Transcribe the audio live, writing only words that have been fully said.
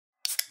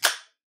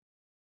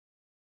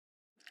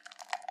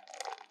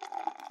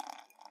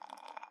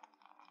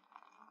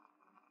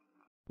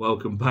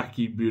Welcome back,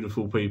 you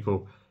beautiful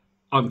people.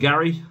 I'm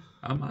Gary.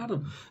 I'm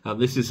Adam. And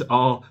this is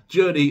our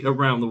journey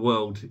around the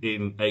world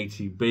in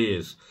 80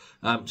 beers.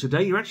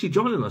 Today you're actually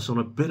joining us on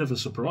a bit of a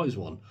surprise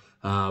one.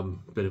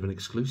 Bit of an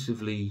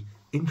exclusively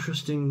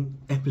interesting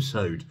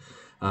episode.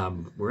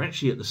 We're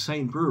actually at the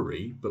same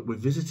brewery, but we're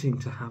visiting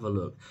to have a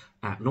look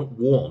at not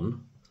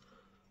one,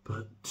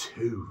 but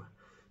two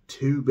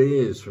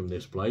beers from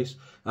this place.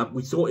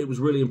 We thought it was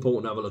really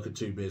important to have a look at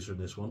two beers from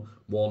this one.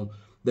 One,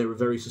 they're a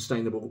very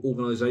sustainable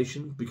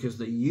organisation because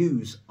they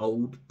use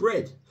old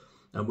bread.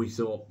 And we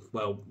thought,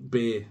 well,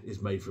 beer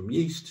is made from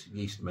yeast.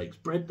 Yeast makes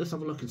bread. Let's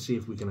have a look and see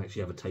if we can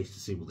actually have a taste to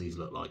see what these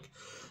look like.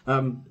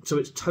 So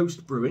it's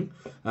Toast Brewing.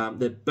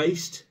 They're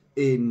based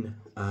in,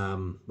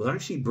 well,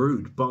 actually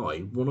brewed by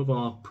one of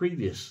our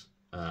previous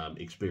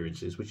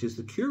experiences, which is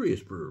the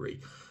Curious Brewery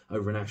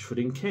over in Ashford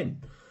in Kent.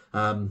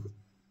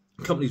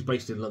 Company's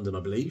based in London, I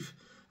believe.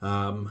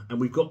 And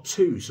we've got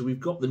two. So we've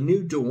got the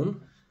New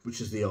Dawn, which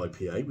is the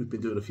IPA. We've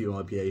been doing a few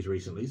IPAs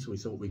recently, so we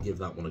thought we'd give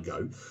that one a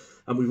go.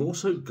 And we've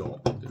also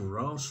got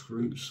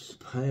Grassroots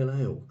Pale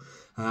Ale.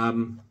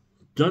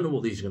 Don't know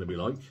what these are going to be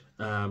like.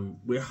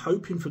 We're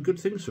hoping for good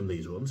things from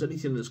these ones.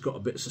 Anything that's got a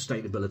bit of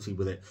sustainability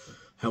with it,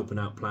 helping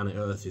out planet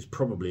Earth, is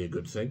probably a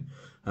good thing.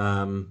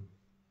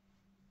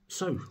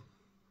 So,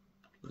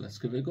 let's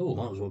give it a go.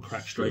 Might as well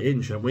crack straight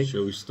in, shall we?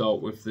 Shall we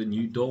start with the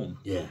New Dawn?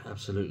 Yeah,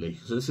 absolutely.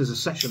 So this is a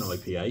session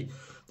IPA.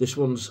 This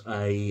one's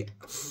a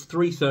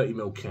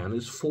 330ml can.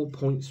 It's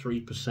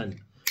 4.3%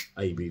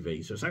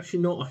 ABV. So it's actually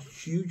not a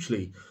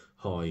hugely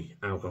high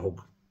alcohol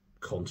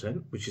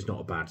content, which is not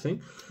a bad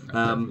thing. No,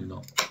 definitely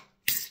not.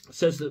 It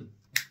says that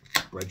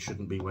bread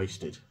shouldn't be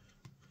wasted.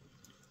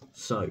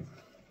 So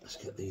let's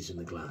get these in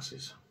the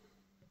glasses.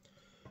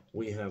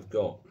 We have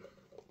got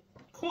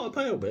quite a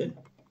pale beer.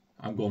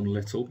 I'm going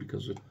little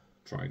because we're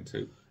trying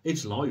to.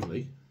 It's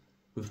lively.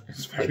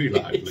 It's very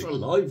lively. It's a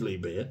lively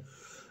beer.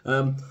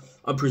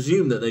 I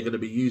presume that they're going to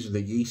be using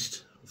the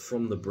yeast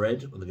from the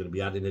bread, or they're going to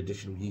be adding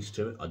additional yeast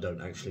to it. I don't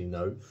actually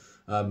know.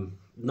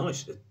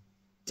 Nice.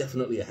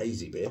 Definitely a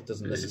hazy beer.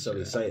 Doesn't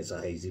necessarily say it's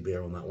a hazy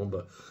beer on that one,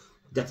 but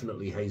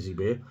definitely hazy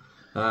beer.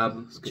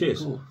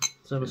 Cheers. Cool.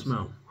 Let's have a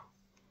smell.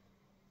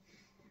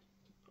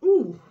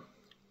 Ooh.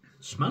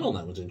 Smell on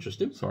that was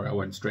interesting. Sorry, I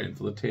went straight in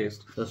for the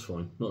taste. That's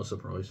fine. Not a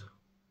surprise.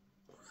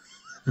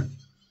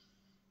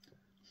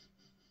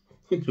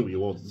 Do what you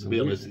want. To be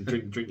honest,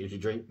 drink as you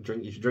drink,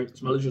 drink as you drink,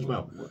 smell as you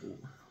smell.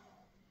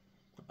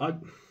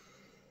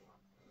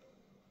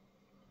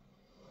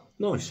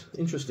 Nice,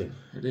 interesting.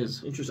 It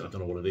is. Interesting. I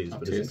don't know what it is, I've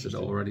but tasted it's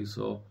interesting. it already,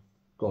 so.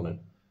 Go on then.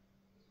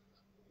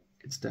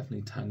 It's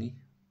definitely tangy.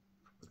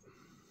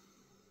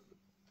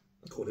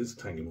 Oh, it is a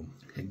tangy one.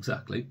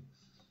 Exactly.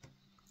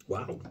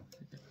 Wow.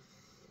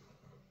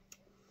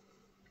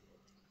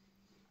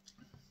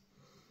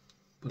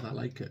 But I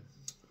like it.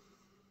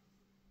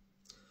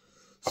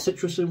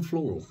 Citrus and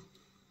floral.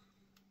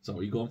 Is that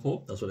what you're going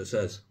for? That's what it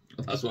says.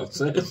 That's what it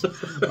says.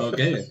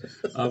 Okay.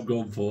 I'm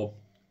going for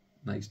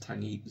nice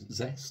tangy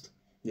zest.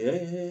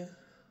 Yeah.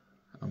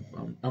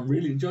 I'm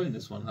really enjoying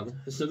this one, Adam.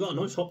 It's got a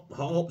nice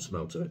hop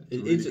smell to it.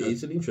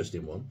 It's an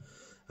interesting one.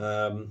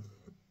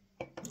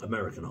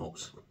 American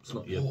hops. It's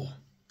not your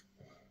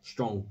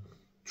strong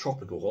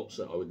tropical hops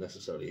that I would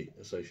necessarily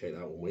associate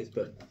that one with,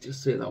 but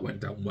Just say that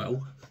went down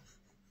well.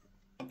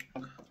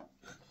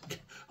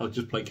 I'll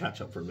just play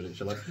catch up for a minute,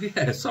 shall I?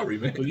 Yeah, sorry,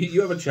 mate. Well,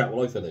 you have a chat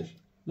while I finish.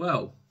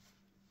 Well,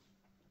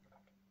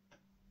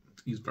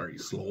 he's very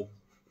slow,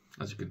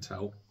 as you can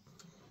tell.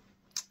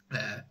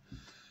 I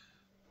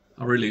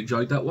really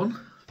enjoyed that one.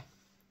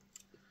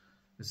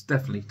 It's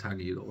definitely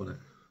tangy, though, isn't it?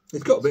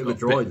 It's got a bit of a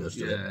dryness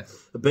to yeah. it.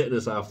 A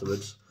bitterness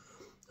afterwards.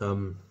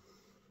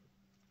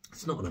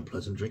 It's not an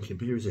unpleasant drinking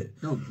beer, is it?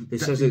 No, it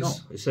says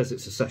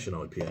it's a session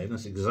IPA, and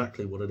that's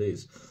exactly what it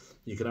is.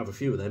 You can have a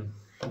few of them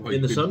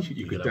in the sun.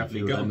 You could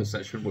definitely go on the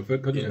session with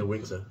it, couldn't you? In the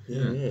winter.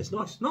 Yeah, it's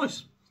nice.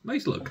 Nice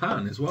little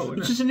can as well, isn't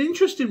Which it? is an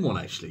interesting one,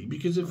 actually,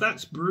 because if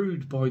that's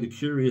brewed by the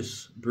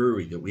Curious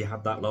Brewery that we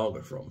had that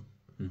lager from,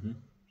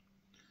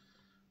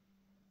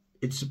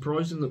 it's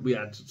surprising that we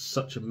had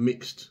such a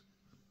mixed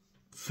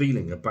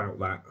feeling about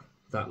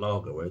that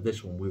lager, where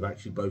this one we've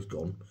actually both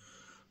gone,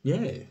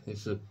 yeah,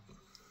 it's a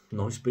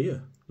nice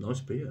beer.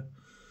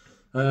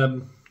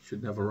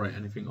 Should never write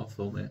anything off,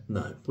 though, mate.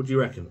 No. What do you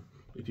reckon,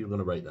 if you were going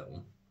to rate that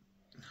one?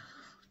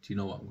 Do you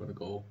know what? I'm going to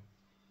go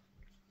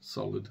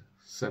solid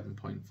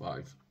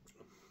 7.5.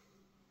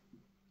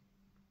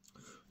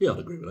 Yeah, I'd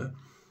agree with that.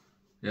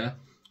 Yeah?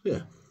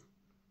 Yeah.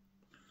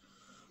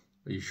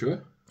 Are you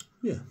sure?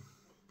 Yeah,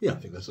 I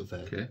think that's a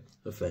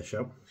fair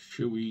shout.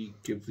 Should we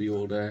give the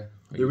order?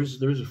 There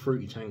is a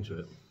fruity tang to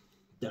it.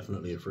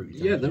 Definitely a fruity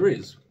tang. Yeah, there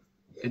is.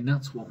 And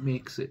that's what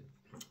makes it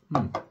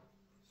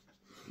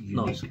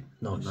unique.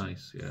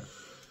 Nice, yeah.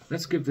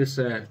 Let's give this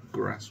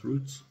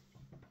Grassroots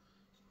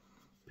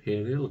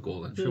Pale Ale a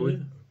go then, shall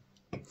we?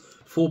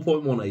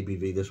 4.1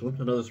 ABV, this one.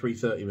 Another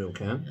 330ml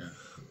can. Yeah.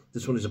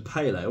 This one is a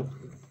pale ale.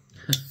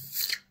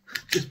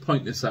 Just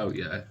point this out,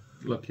 yeah.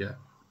 Look, yeah.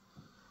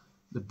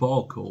 The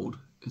barcode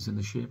is in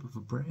the shape of a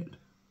bread.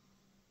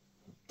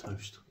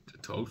 Toast.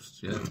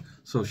 Toast, yeah.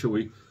 So shall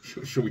we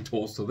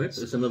toast to this?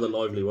 It's another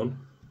lively one.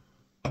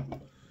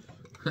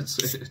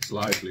 It's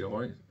lively, all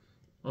right.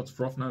 Oh, it's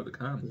frothing out the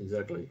can.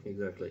 Exactly.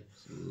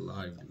 It's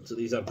lively. So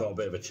these have got a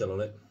bit of a chill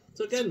on it.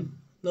 So again,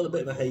 another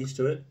bit of a haze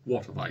to it.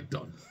 What have I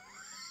done?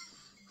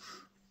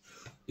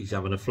 He's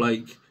having a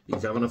flake.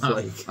 He's having a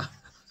flake.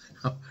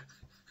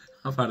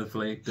 I've had a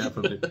flake,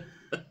 definitely.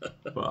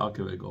 But I'll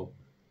give it a go.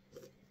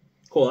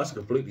 Oh, that's a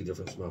completely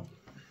different smell.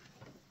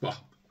 Well,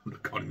 I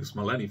can't even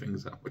smell anything.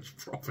 There's that much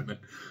froth in it.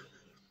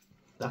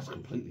 That's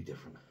completely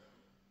different.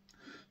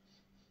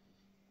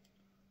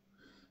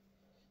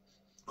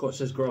 It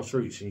says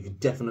grassroots, and you can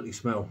definitely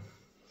smell.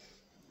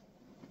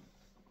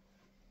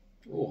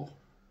 Oh.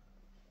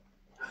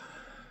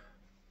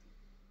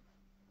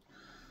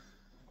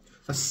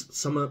 That's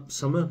summer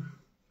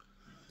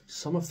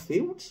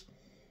fields?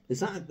 Is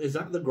that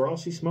the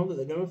grassy smell that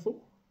they're going for?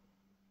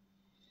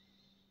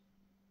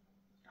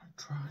 I'm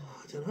trying.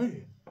 I don't know.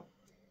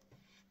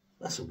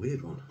 That's a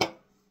weird one.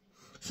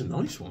 It's a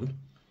nice one.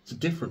 It's a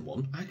different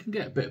one. I can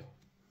get a bit of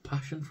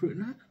passion fruit in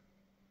that.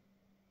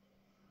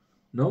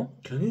 No?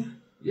 Can you?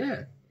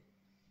 Yeah.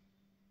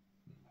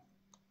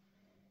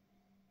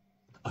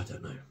 I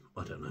don't know.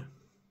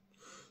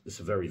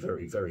 It's a very,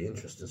 very, very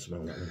interesting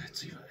smell. That one.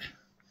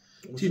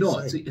 Do you know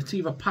what? It's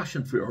either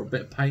passion fruit or a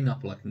bit of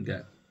pineapple I can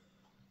get.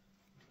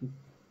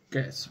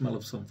 Get a smell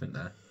of something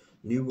there.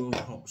 New World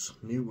hops,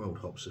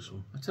 this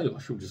one. I tell you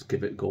what, I should just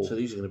give it a go. So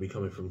these are going to be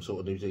coming from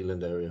sort of New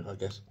Zealand area, I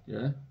guess.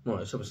 Yeah. Right,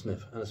 let's have a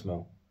sniff and a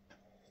smell.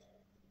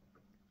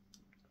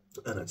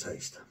 And a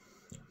taste.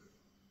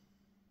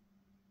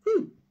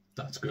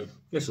 That's good.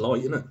 It's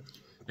light, isn't it?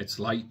 It's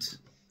light.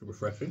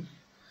 Refreshing.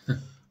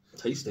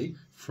 Tasty.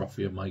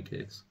 Frothy in my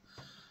case.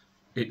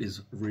 It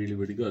is really,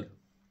 really good.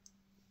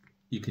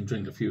 You can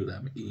drink a few of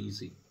them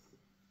easy.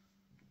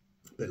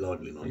 A bit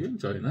lively, Are you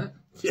enjoying that?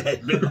 Yeah, a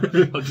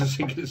bit. I just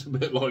think it's a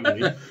bit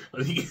lively.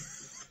 I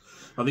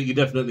think you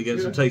definitely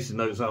get some tasting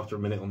notes after a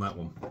minute on that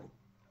one.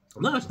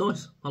 No, it's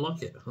nice. I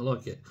like it.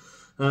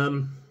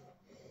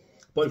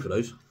 Both of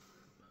those.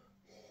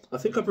 I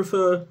think I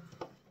prefer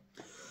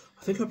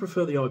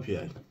the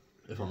IPA,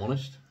 if I'm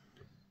honest.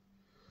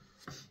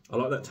 I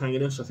like that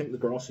tanginess. I think the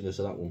grassiness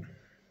of that one.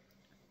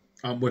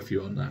 I'm with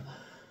you on that.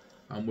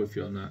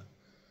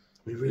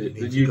 We really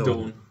The need New to go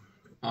Dawn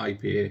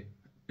IPA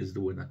is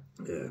the winner.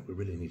 Yeah, we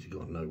really need to go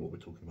and know what we're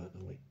talking about,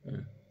 don't we? Yeah.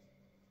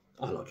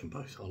 I like them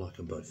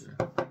both.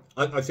 Yeah.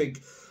 I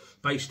think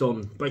based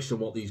on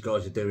what these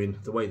guys are doing,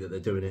 the way that they're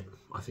doing it,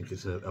 I think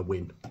it's a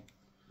win.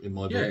 In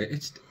my book. Yeah,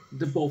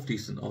 they're both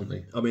decent, aren't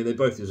they? I mean, they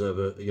both deserve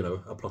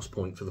a plus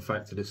point for the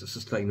fact that it's a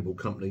sustainable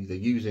company. They're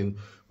using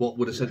what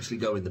would essentially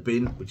go in the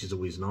bin, which is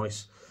always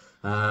nice.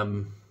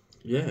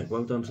 Yeah,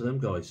 well done to them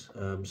guys.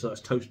 So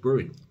that's Toast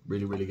Brewing,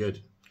 really, really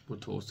good. We'll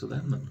toast to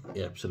them then.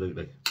 Yeah,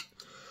 absolutely.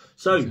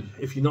 So,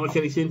 if you like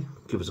anything,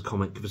 give us a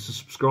comment, give us a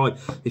subscribe.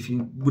 If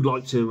you would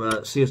like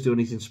to see us do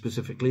anything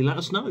specifically, let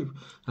us know.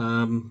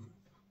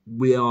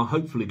 We are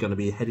hopefully going to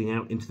be heading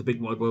out into the big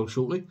wide world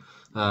shortly.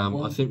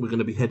 I think we're going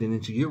to be heading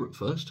into Europe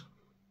first.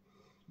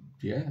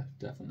 Yeah,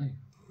 definitely.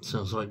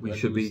 Sounds like we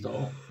should be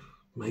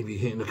maybe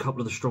hitting a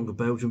couple of the stronger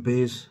Belgian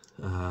beers.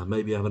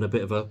 Maybe having a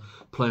bit of a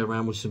play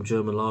around with some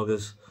German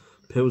lagers.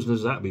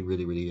 Pilsners, that'd be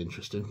really, really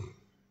interesting.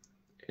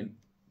 And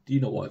do you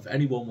know what? If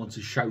anyone wants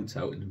a shout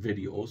out in the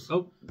videos,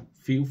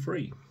 feel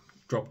free.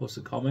 Drop us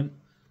a comment.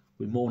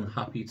 We're more than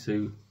happy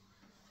to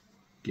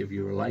give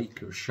you a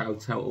like or a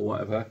shout out or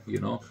whatever, you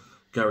know.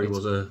 Gary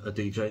was a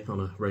DJ on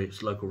a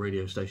local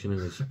radio station in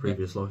his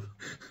previous life.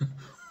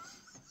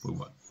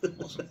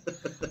 Awesome.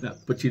 No,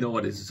 but you know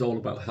what it is? It's all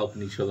about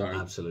helping each other out.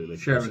 Absolutely.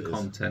 Sharing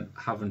content,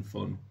 having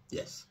fun.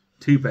 Yes.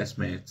 Two best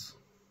mates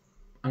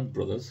and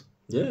brothers.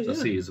 Yeah, I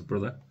see you as a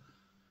brother.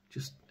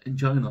 Just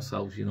enjoying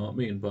ourselves, you know what I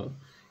mean? But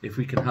if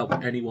we can help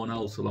anyone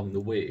else along the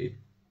way,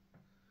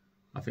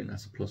 I think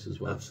that's a plus as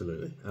well.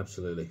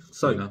 Absolutely.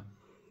 So,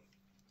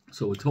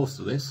 so we'll toast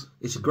to this.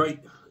 It's a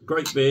great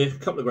beer, a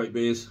couple of great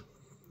beers.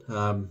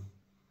 Join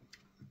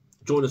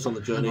us on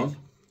the journey.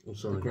 Oh,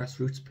 sorry. The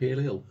Grassroots Pale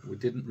Ale. We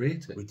didn't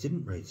rate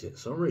it.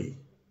 Sorry.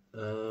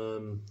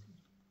 I'm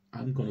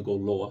going to go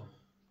lower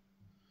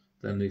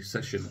than the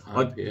session.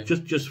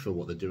 Just for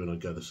what they're doing, I'd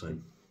go the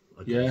same.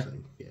 Yeah.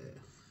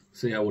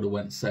 See, I would have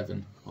went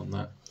 7 on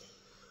that.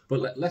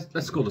 But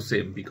let's go the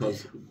same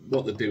because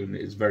what they're doing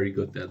is very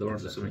good there. They're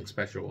onto something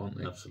special, aren't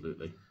they?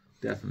 Absolutely.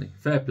 Definitely.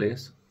 Fair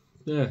place.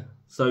 Yeah.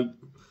 So,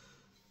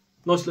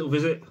 nice little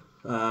visit.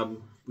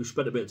 We've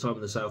spent a bit of time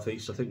in the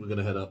southeast. I think we're going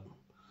to head up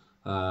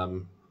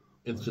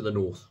into the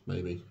north,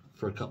 maybe,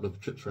 for a couple of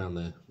trips around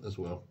there as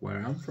well. Where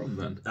I'm from,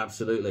 then.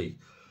 Absolutely.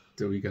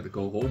 Do we get to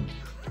go home?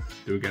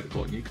 Do we get to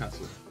go to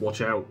Newcastle?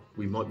 Watch out.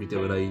 We might be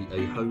doing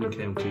a home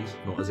counties,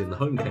 not as in the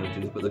home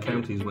counties, but the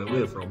counties where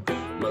we're from.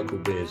 Local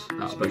beers.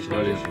 That'll be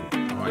brilliant.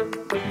 All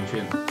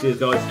right. Cheers,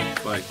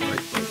 guys. Bye.